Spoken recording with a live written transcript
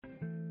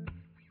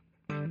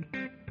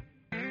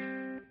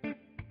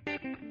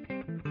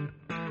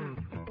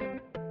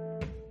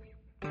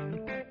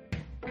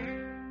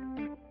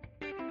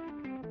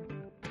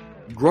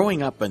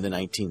Growing up in the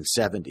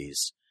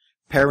 1970s,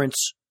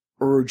 parents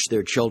urged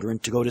their children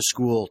to go to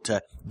school,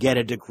 to get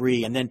a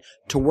degree, and then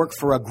to work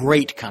for a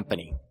great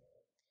company.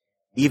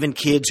 Even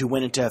kids who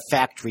went into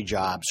factory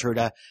jobs heard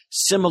a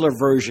similar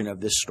version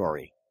of this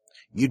story.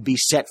 You'd be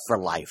set for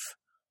life.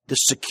 The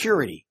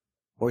security,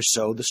 or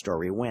so the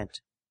story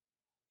went.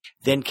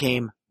 Then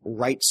came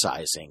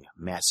right-sizing,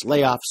 mass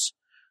layoffs,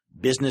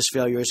 business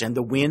failures, and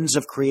the winds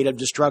of creative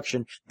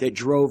destruction that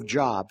drove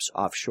jobs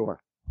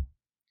offshore.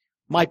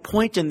 My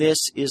point in this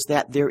is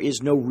that there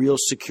is no real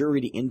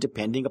security in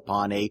depending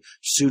upon a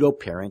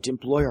pseudo-parent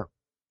employer.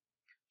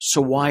 So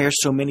why are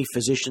so many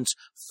physicians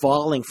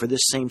falling for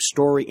this same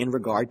story in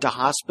regard to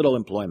hospital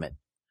employment?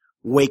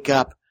 Wake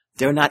up.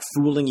 They're not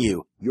fooling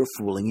you. You're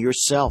fooling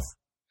yourself.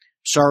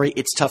 Sorry,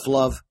 it's tough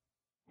love,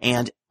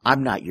 and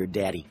I'm not your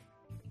daddy.